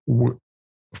 but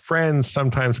friends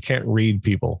sometimes can't read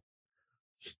people.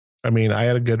 I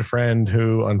had a good friend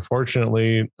who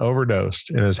unfortunately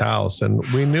overdosed in his house, and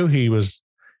we knew he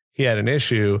had an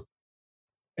issue.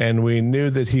 And we knew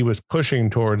that he was pushing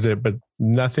towards it, but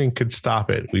nothing could stop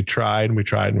it. We tried.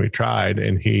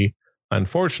 And he,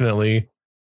 unfortunately,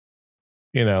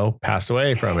 passed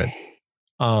away from it.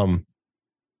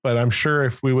 But I'm sure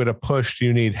if we would have pushed,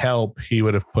 you need help, he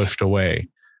would have pushed away.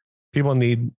 People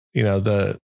need,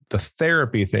 the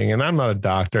therapy thing. And I'm not a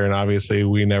doctor. And obviously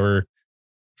we never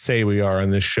say we are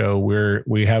on this show.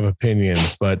 We have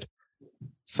opinions, but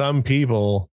some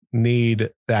people need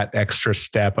that extra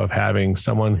step of having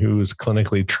someone who's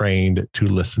clinically trained to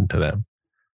listen to them.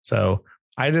 So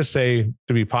I just say,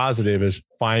 to be positive, is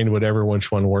find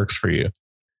which one works for you.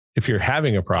 If you're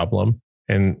having a problem,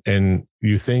 and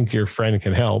you think your friend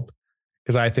can help,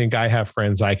 because I think I have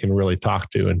friends I can really talk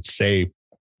to and say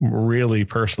really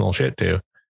personal shit to.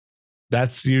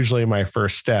 That's usually my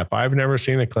first step. I've never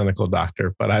seen a clinical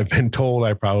doctor, but I've been told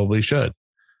I probably should.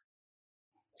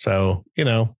 So, you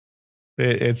know,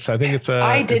 I think it's a.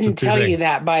 I didn't tell you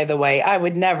that, by the way. I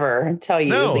would never tell you.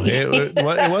 No, it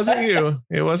wasn't you.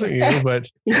 It wasn't you,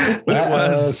 but it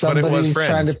was. Somebody's friends.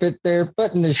 Trying to fit their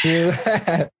foot in the shoe.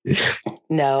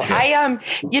 No,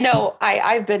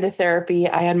 I've been to therapy.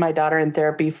 I had my daughter in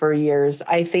therapy for years.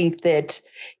 I think that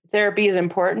therapy is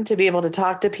important to be able to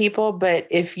talk to people, but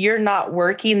if you're not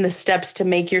working the steps to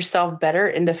make yourself better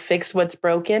and to fix what's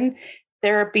broken,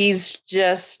 therapy's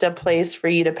just a place for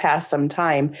you to pass some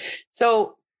time.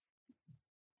 So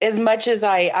as much as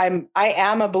I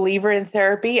am a believer in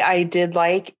therapy, I did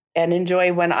like and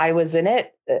enjoy when I was in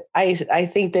it. I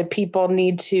think that people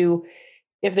need to,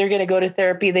 if they're going to go to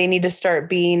therapy, they need to start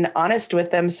being honest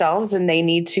with themselves, and they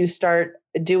need to start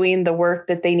doing the work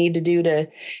that they need to do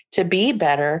to be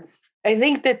better. I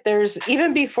think that there's,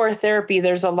 even before therapy,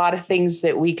 there's a lot of things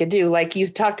that we could do. Like you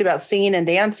talked about singing and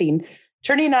dancing.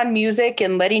 Turning on music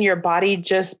and letting your body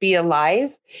just be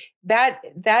alive,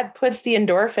 that puts the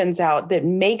endorphins out that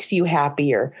makes you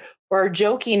happier. Or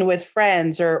joking with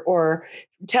friends, or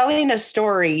telling a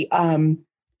story,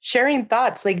 sharing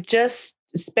thoughts, like just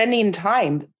spending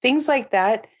time, things like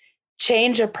that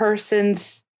change a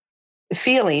person's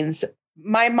feelings.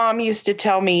 My mom used to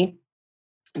tell me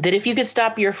that if you could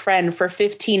stop your friend for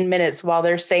 15 minutes while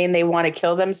they're saying they want to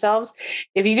kill themselves,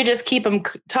 if you could just keep them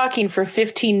talking for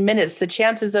 15 minutes, the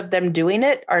chances of them doing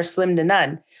it are slim to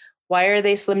none. Why are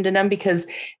they slim to none? Because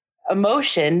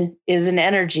emotion is an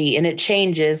energy, and it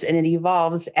changes and it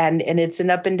evolves, and it's an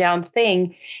up and down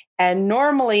thing. And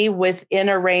normally within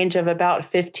a range of about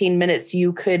 15 minutes,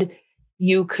 you could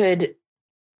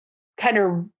kind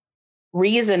of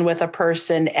reason with a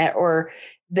person, or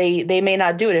they may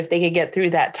not do it if they could get through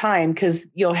that time, because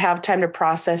you'll have time to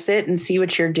process it and see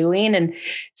what you're doing and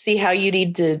see how you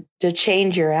need to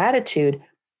change your attitude.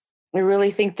 I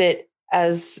really think that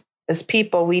as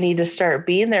people, we need to start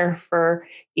being there for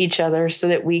each other so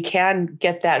that we can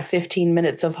get that 15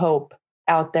 minutes of hope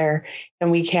out there,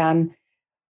 and we can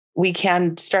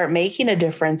start making a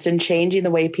difference and changing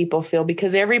the way people feel,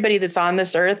 because everybody that's on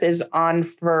this earth is on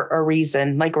for a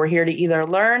reason. Like, we're here to either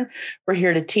learn, we're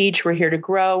here to teach, we're here to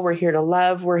grow, we're here to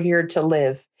love, we're here to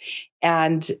live.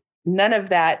 And none of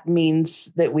that means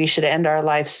that we should end our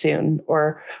life soon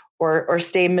or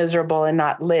stay miserable and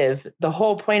not live. The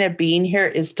whole point of being here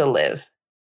is to live.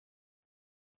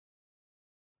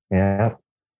 Yeah,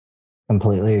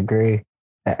 completely agree.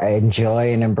 I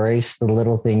enjoy and embrace the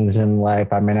little things in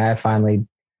life. I mean, I finally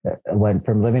went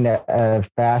from living a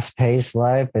fast-paced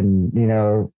life and,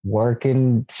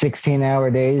 working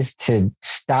 16-hour days to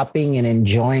stopping and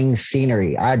enjoying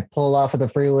scenery. I'd pull off of the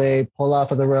freeway, pull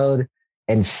off of the road,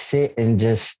 and sit and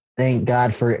just thank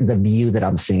God for the view that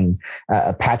I'm seeing.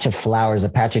 A patch of flowers, a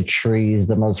patch of trees,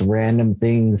 the most random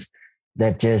things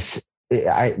that just...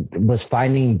 I was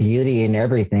finding beauty in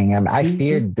everything. I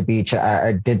feared the beach.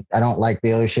 I don't like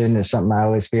the ocean. It's something I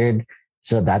always feared.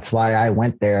 So that's why I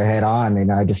went there head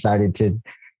on. I decided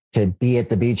to be at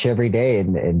the beach every day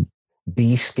and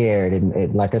be scared.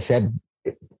 And like I said,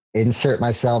 insert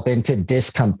myself into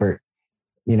discomfort,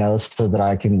 so that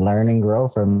I can learn and grow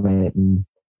from it. And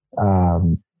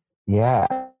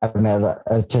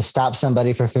to stop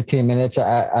somebody for 15 minutes,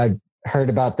 I heard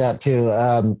about that too.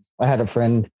 I had a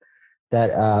friend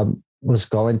that was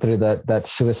going through that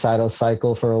suicidal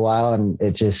cycle for a while. And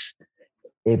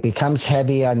it becomes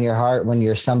heavy on your heart when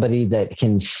you're somebody that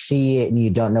can see it and you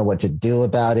don't know what to do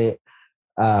about it.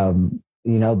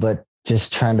 But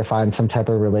just trying to find some type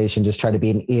of relation, just try to be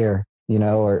an ear,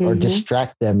 or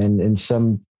distract them in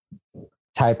some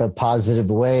type of positive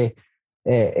way.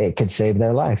 It could save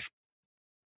their life.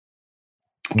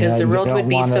 Because the world would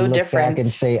be so different. And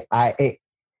say,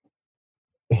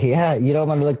 you don't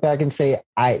want to look back and say,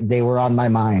 they were on my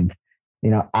mind.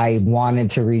 I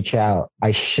wanted to reach out.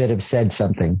 I should have said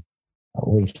something.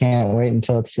 We can't wait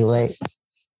until it's too late.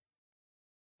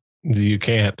 You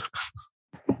can't.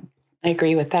 I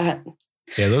agree with that.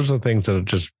 Yeah, those are the things that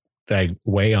just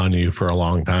weigh on you for a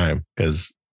long time,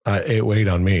 because it weighed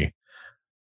on me.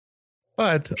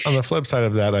 But on the flip side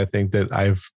of that, I think that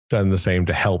I've done the same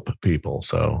to help people.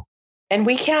 So, and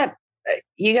we can't.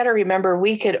 You got to remember,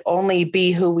 we could only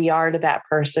be who we are to that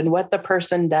person. What the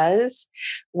person does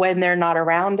when they're not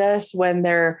around us, when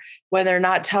they're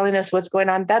not telling us what's going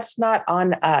on, that's not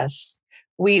on us.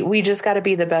 We just got to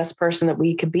be the best person that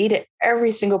we could be to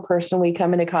every single person we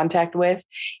come into contact with,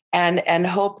 and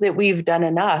hope that we've done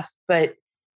enough. But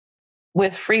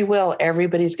with free will,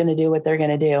 everybody's going to do what they're going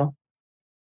to do.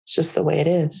 It's just the way it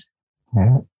is.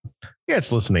 Yeah,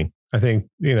 it's listening. I think,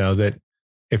 that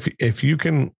if you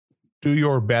can do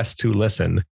your best to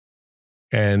listen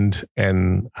and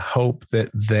hope that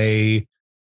they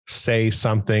say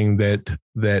something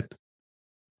that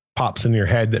pops in your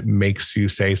head that makes you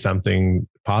say something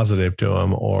positive to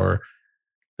them, or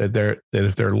that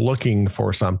if they're looking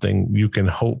for something, you can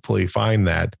hopefully find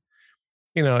that.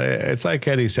 It's like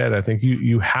Eddie said, I think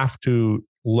you have to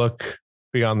look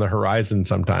beyond the horizon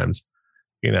sometimes.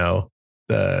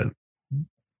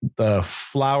 The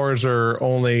flowers are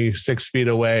only 6 feet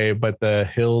away, but the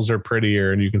hills are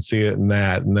prettier and you can see it in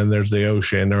that. And then there's the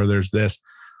ocean, or there's this,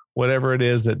 whatever it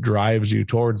is that drives you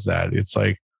towards that. It's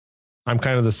like, I'm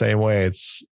kind of the same way.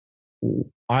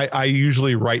 I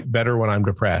usually write better when I'm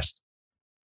depressed.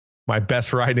 My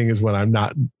best writing is when I'm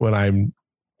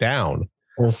down.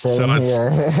 So it's,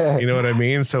 you know what I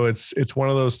mean? So it's one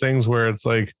of those things where it's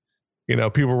like,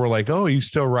 people were like, "Oh, are you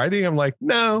still writing?" I'm like,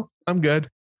 "No, I'm good."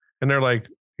 And they're like,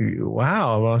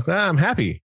 "Wow." I'm like, I'm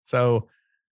happy. So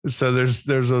there's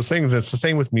those things. It's the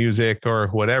same with music or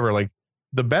whatever. Like,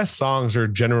 the best songs are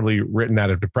generally written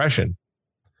out of depression,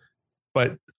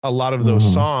 but a lot of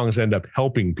those songs end up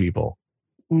helping people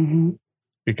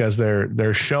because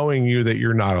they're showing you that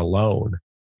you're not alone.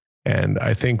 And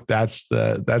I think that's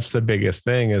the biggest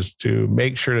thing, is to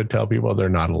make sure to tell people they're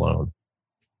not alone.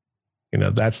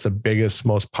 That's the biggest,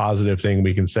 most positive thing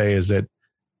we can say, is that,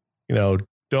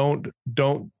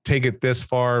 don't take it this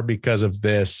far because of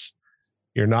this.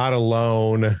 You're not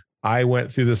alone. I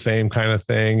went through the same kind of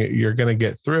thing. You're going to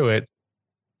get through it.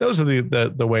 Those are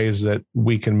the ways that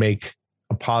we can make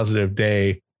a positive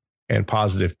day and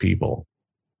positive people.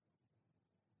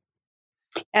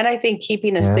 And I think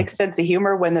keeping a sick sense of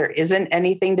humor when there isn't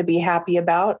anything to be happy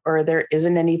about, or there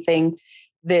isn't anything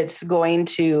that's going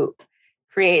to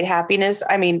create happiness.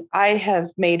 I mean, I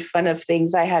have made fun of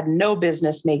things I had no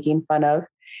business making fun of.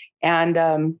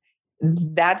 And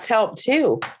that's helped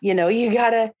too. You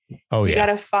gotta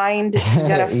find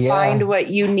find what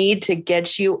you need to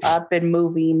get you up and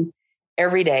moving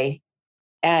every day.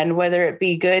 And whether it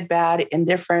be good, bad,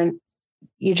 indifferent,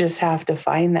 you just have to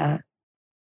find that.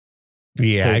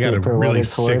 Yeah, I got a really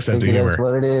sick sense of humor. That's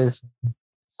what it is.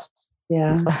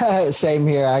 Yeah. Same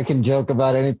here. I can joke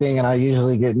about anything, and I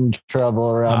usually get in trouble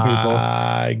around people.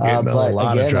 I get in a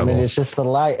lot of trouble. I mean, it's just the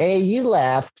lie. Hey, you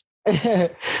laughed.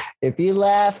 If you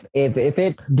laugh, if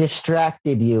it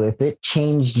distracted you, if it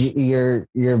changed your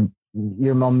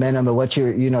momentum of what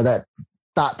that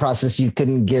thought process you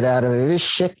couldn't get out of it, if it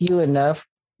shook you enough,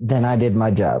 then I did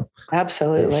my job.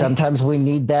 Absolutely. Sometimes we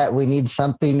need that. We need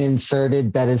something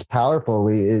inserted that is powerful.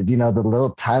 The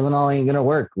little Tylenol ain't going to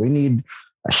work. We need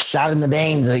a shot in the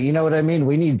veins. You know what I mean?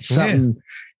 We need something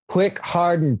quick,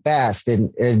 hard, and fast.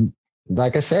 And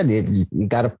like I said, you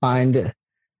got to find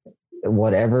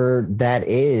whatever that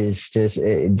is.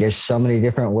 There's so many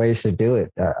different ways to do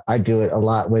it. I do it a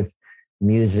lot with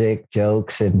music,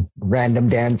 jokes, and random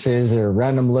dances or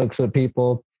random looks with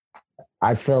people.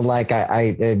 I feel like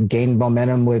I gained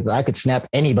momentum I could snap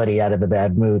anybody out of a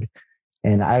bad mood.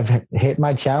 And I've hit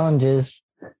my challenges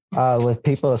with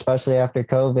people, especially after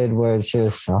COVID, where it's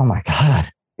just, oh my God,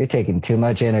 you're taking too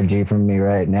much energy from me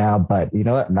right now. But you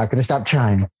know what? I'm not going to stop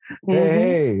trying. Mm-hmm.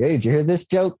 Hey, did you hear this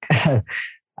joke?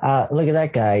 Look at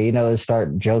that guy,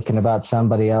 start joking about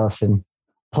somebody else and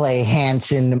play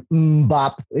Hanson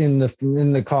bop in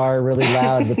the car really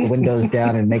loud with the windows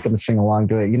down and make them sing along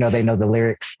to it. They know the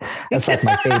lyrics. That's like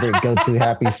my favorite go-to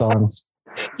happy songs.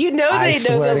 They know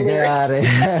the lyrics.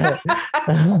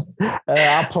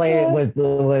 I'll play it with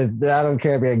I don't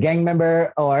care if you're a gang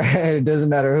member or it doesn't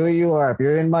matter who you are. If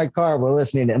you're in my car, we're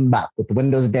listening to Mbop with the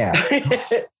windows down.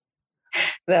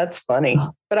 That's funny.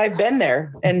 But I've been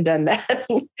there and done that.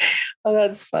 Oh,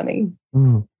 that's funny.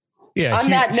 Yeah. On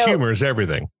that note, humor is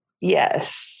everything.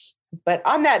 Yes. But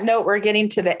on that note, we're getting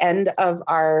to the end of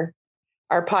our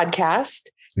podcast.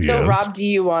 So Rob, do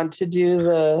you want to do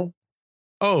the...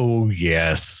 Oh,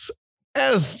 yes.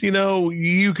 As you know,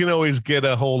 you can always get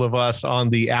a hold of us on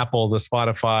the Apple, the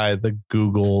Spotify, the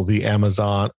Google, the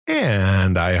Amazon,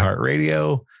 and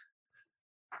iHeartRadio,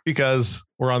 because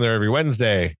we're on there every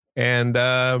Wednesday. And,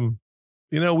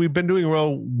 we've been doing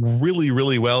really,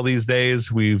 really well these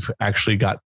days. We've actually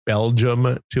got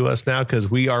Belgium to us now, because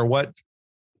we are what,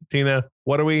 Tina?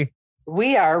 What are we?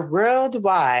 We are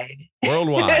worldwide.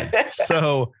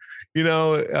 So,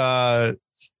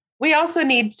 we also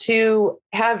need to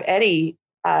have Eddie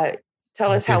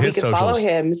tell us how we can follow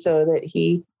him so that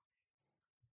he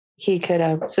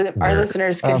could, so that our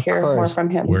listeners could hear more from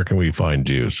him. Where can we find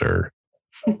you, sir?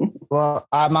 Well,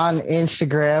 I'm on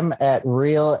Instagram at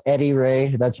Real Eddie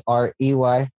Ray. That's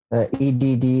REY.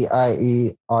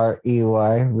 EDDIEREY,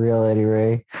 Real Eddie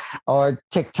Ray, or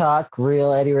TikTok,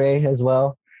 Real Eddie Ray as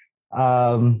well.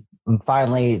 I'm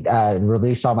finally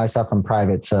released all my stuff in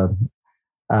private, so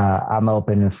I'm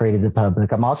open and free to the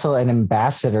public. I'm also an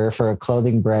ambassador for a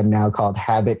clothing brand now called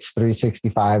Habits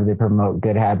 365. They promote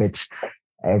good habits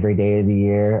every day of the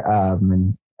year.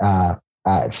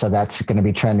 So that's going to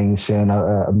be trending soon.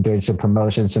 I'm doing some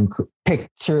promotions, some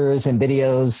pictures and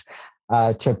videos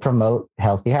to promote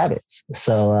healthy habits.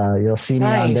 So you'll see me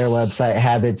on their website,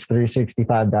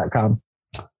 habits365.com.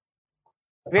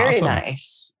 Very awesome.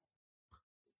 Nice.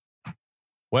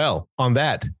 Well, on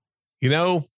that,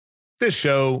 this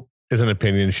show is an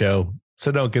opinion show,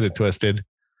 so don't get it twisted.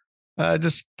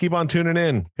 Just keep on tuning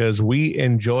in because we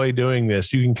enjoy doing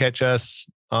this. You can catch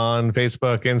us on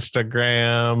Facebook,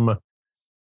 Instagram,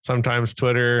 sometimes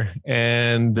Twitter,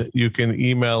 and you can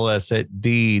email us at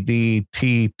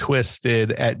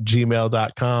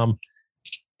ddttwisted@gmail.com.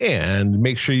 And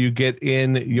make sure you get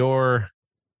in your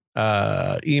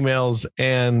emails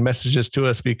and messages to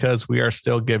us because we are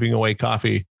still giving away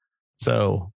coffee.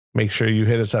 So make sure you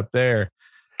hit us up there.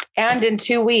 And in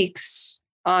 2 weeks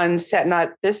on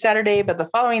not this Saturday, but the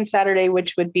following Saturday,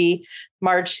 which would be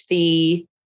March is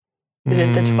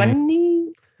it the 20?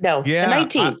 No, yeah, the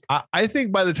 19th. I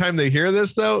think by the time they hear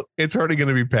this, though, it's already going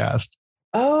to be past.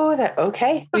 Oh,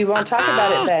 okay. We won't talk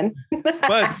about it then.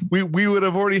 But we would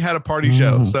have already had a party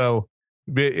show. So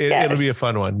it'll be a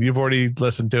fun one. You've already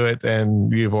listened to it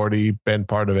and you've already been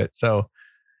part of it. So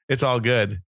it's all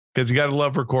good because you got to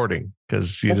love recording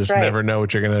because you never know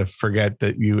what you're going to forget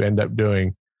that you end up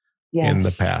doing in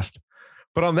the past.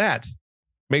 But on that,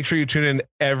 make sure you tune in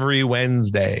every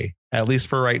Wednesday. At least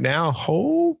for right now.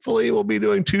 Hopefully we'll be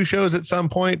doing 2 shows at some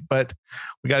point, but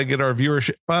we got to get our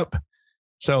viewership up.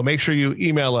 So make sure you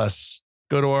email us,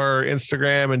 go to our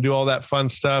Instagram and do all that fun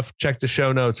stuff. Check the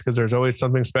show notes because there's always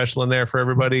something special in there for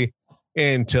everybody.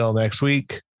 Until next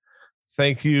week.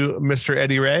 Thank you, Mr.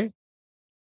 Eddie Ray.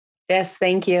 Yes,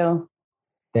 thank you.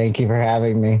 Thank you for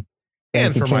having me.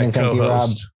 And for my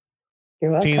co-host,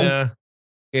 You're welcome. Tina.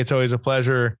 It's always a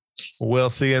pleasure. We'll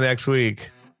see you next week.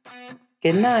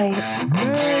 Good night.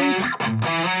 Night.